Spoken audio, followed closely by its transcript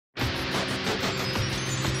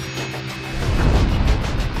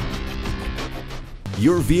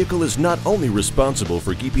Your vehicle is not only responsible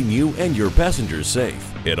for keeping you and your passengers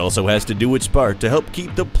safe, it also has to do its part to help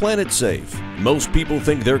keep the planet safe. Most people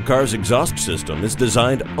think their car's exhaust system is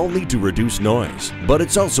designed only to reduce noise, but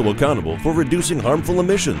it's also accountable for reducing harmful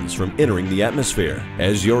emissions from entering the atmosphere.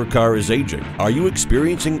 As your car is aging, are you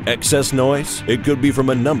experiencing excess noise? It could be from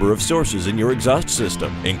a number of sources in your exhaust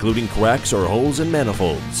system, including cracks or holes in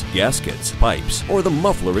manifolds, gaskets, pipes, or the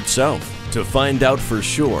muffler itself. To find out for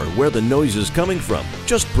sure where the noise is coming from,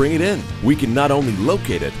 just bring it in. We can not only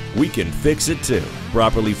locate it, we can fix it too.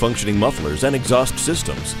 Properly functioning mufflers and exhaust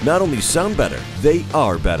systems not only sound better, they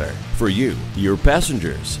are better for you, your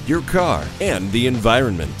passengers, your car, and the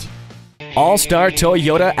environment. All-Star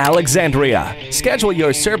Toyota Alexandria. Schedule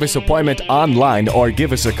your service appointment online or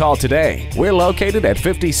give us a call today. We're located at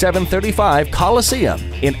 5735 Coliseum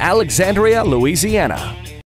in Alexandria, Louisiana.